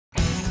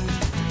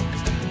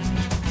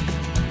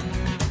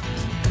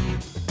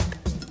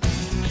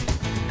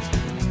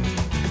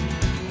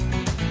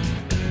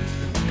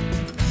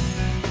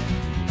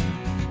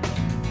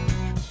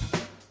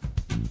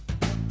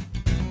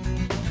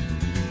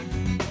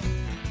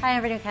Hi,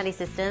 I'm Ricoh Conde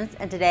Systems,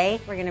 and today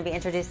we're going to be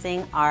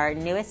introducing our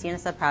newest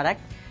Unisub product.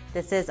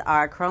 This is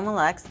our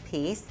ChromaLuxe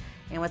piece,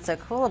 and what's so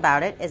cool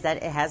about it is that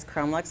it has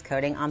ChromaLuxe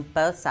coating on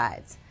both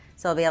sides.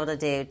 So we'll be able to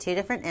do two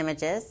different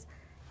images,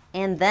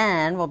 and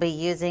then we'll be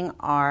using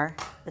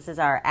this is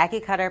our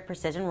Accucutter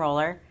precision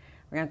roller.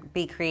 We're going to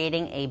be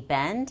creating a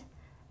bend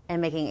and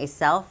making a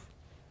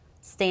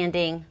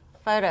self-standing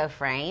photo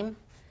frame.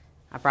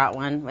 I brought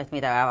one with me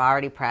that I've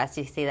already pressed.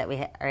 You see that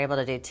we are able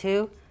to do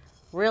two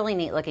really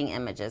neat looking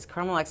images.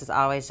 ChromaLuxe is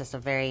always just a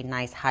very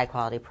nice high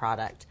quality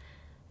product.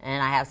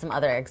 And I have some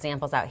other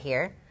examples out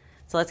here.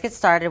 So let's get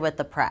started with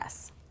the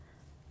press.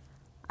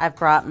 I've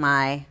brought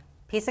my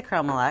piece of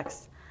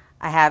ChromaLuxe.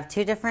 I have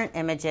two different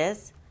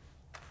images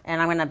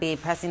and I'm going to be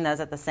pressing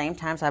those at the same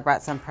time. So I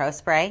brought some Pro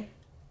Spray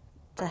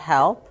to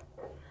help.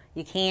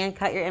 You can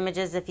cut your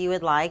images if you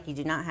would like. You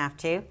do not have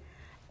to.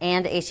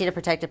 And a sheet of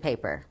protective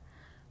paper.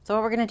 So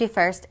what we're going to do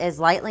first is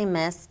lightly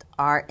mist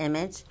our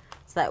image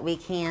so that we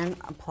can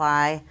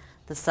apply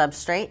the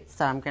substrate.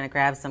 So I'm going to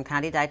grab some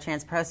Conde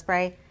Dye-Trans Pro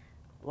Spray,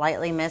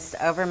 lightly mist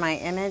over my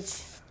image,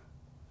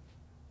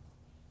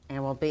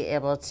 and we'll be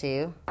able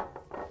to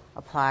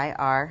apply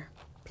our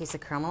piece of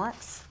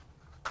ChromaLuxe.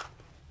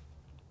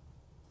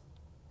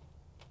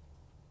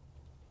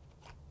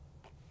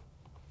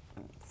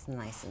 It's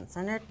nice and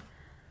centered.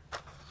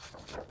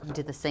 I'll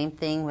do the same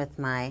thing with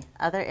my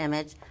other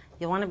image.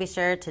 You'll want to be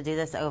sure to do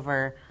this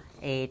over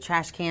a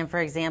trash can, for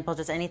example,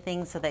 just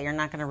anything so that you're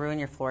not going to ruin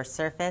your floor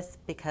surface,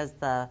 because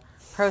the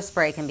Pro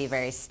Spray can be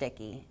very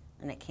sticky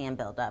and it can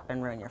build up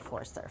and ruin your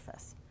floor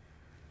surface.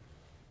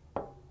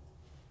 What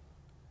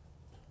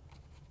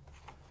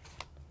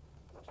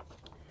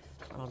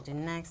I'll do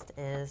next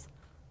is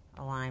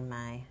align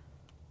my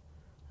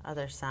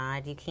other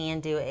side. You can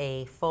do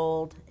a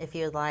fold if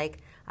you would like.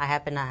 I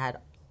happen to have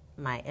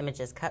my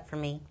images cut for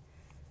me,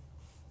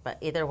 but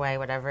either way,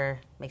 whatever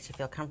makes you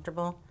feel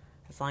comfortable,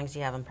 as long as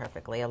you have them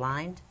perfectly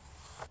aligned.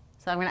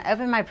 So I'm going to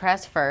open my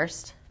press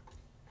first,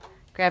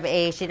 grab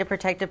a sheet of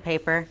protective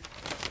paper.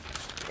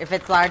 If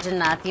it's large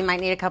enough, you might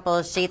need a couple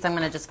of sheets. I'm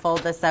going to just fold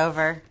this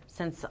over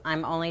since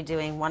I'm only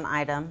doing one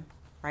item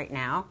right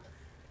now.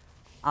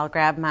 I'll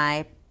grab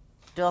my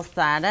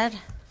dual-sided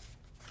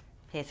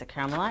piece of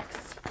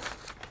ChromaLuxe,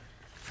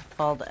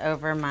 fold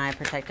over my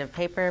protective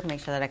paper, make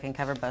sure that I can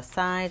cover both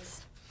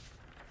sides.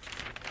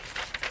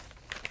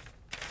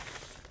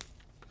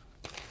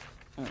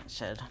 It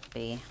should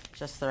be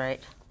just the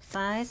right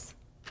size.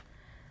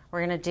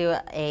 We're going to do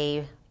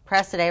a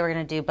press today. We're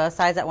going to do both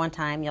sides at one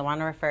time. You'll want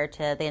to refer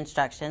to the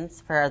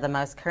instructions for the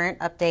most current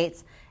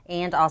updates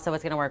and also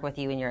what's going to work with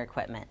you and your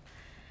equipment.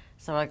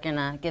 So we're going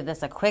to give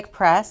this a quick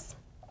press.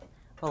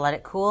 We'll let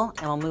it cool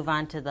and we'll move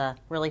on to the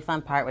really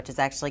fun part, which is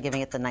actually giving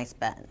it the nice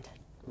bend.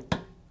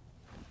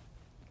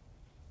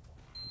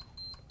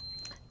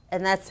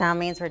 And that sound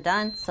means we're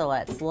done. So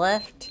let's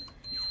lift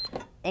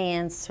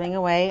and swing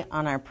away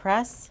on our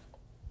press.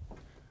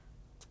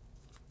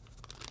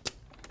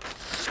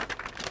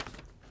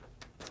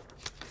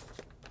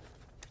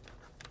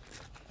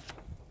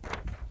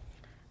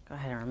 Go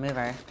ahead and remove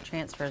our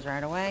transfers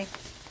right away.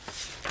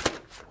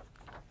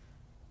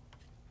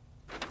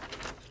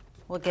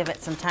 We'll give it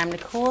some time to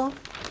cool,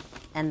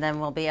 and then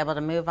we'll be able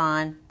to move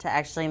on to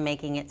actually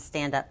making it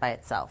stand up by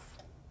itself.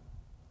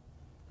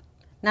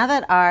 Now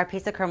that our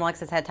piece of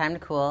ChromaLuxe has had time to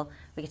cool,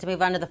 we get to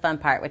move on to the fun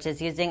part, which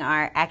is using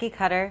our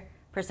Accucutter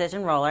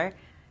precision roller.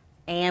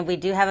 And we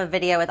do have a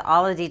video with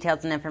all the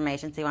details and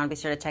information, so you want to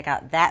be sure to check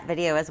out that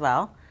video as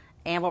well.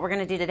 And what we're going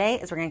to do today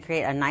is we're going to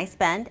create a nice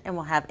bend, and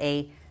we'll have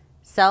a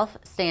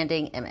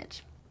self-standing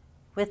image.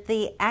 With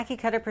the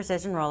Accucutter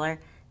precision roller,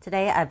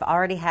 today I've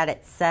already had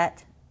it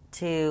set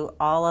to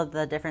all of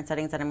the different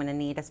settings that I'm going to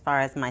need as far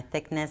as my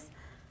thickness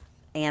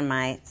and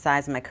my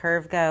size and my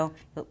curve go.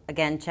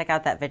 Again, check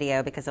out that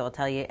video because it will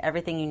tell you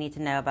everything you need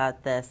to know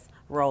about this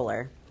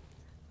roller.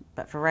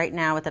 But for right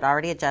now, with it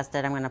already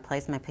adjusted, I'm going to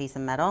place my piece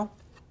of metal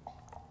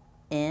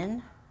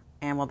in,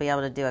 and we'll be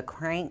able to do a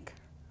crank.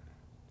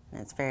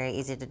 And it's very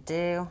easy to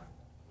do.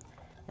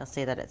 You'll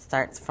see that it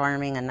starts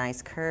forming a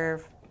nice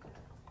curve.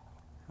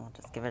 We'll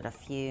just give it a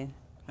few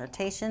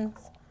rotations.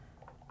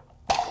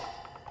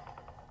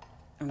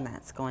 And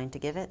that's going to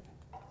give it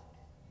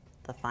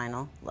the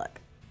final look.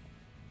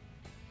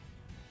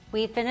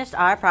 We finished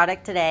our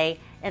product today,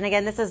 and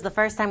again, this is the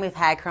first time we've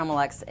had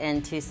ChromaLuxe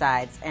in two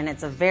sides, and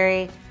it's a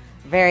very,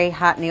 very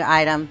hot new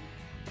item.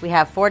 We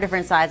have 4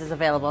 different sizes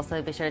available,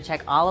 so be sure to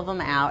check all of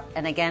them out.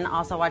 And again,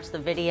 also watch the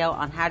video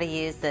on how to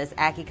use this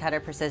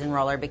Accucutter precision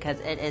roller because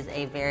it is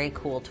a very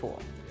cool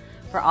tool.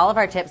 For all of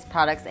our tips,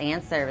 products,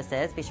 and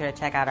services, be sure to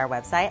check out our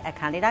website at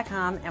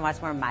Conde.com and watch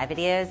more of my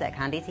videos at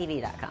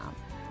condetv.com.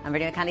 I'm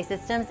Ricoh Conde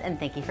Systems, and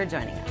thank you for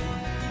joining us.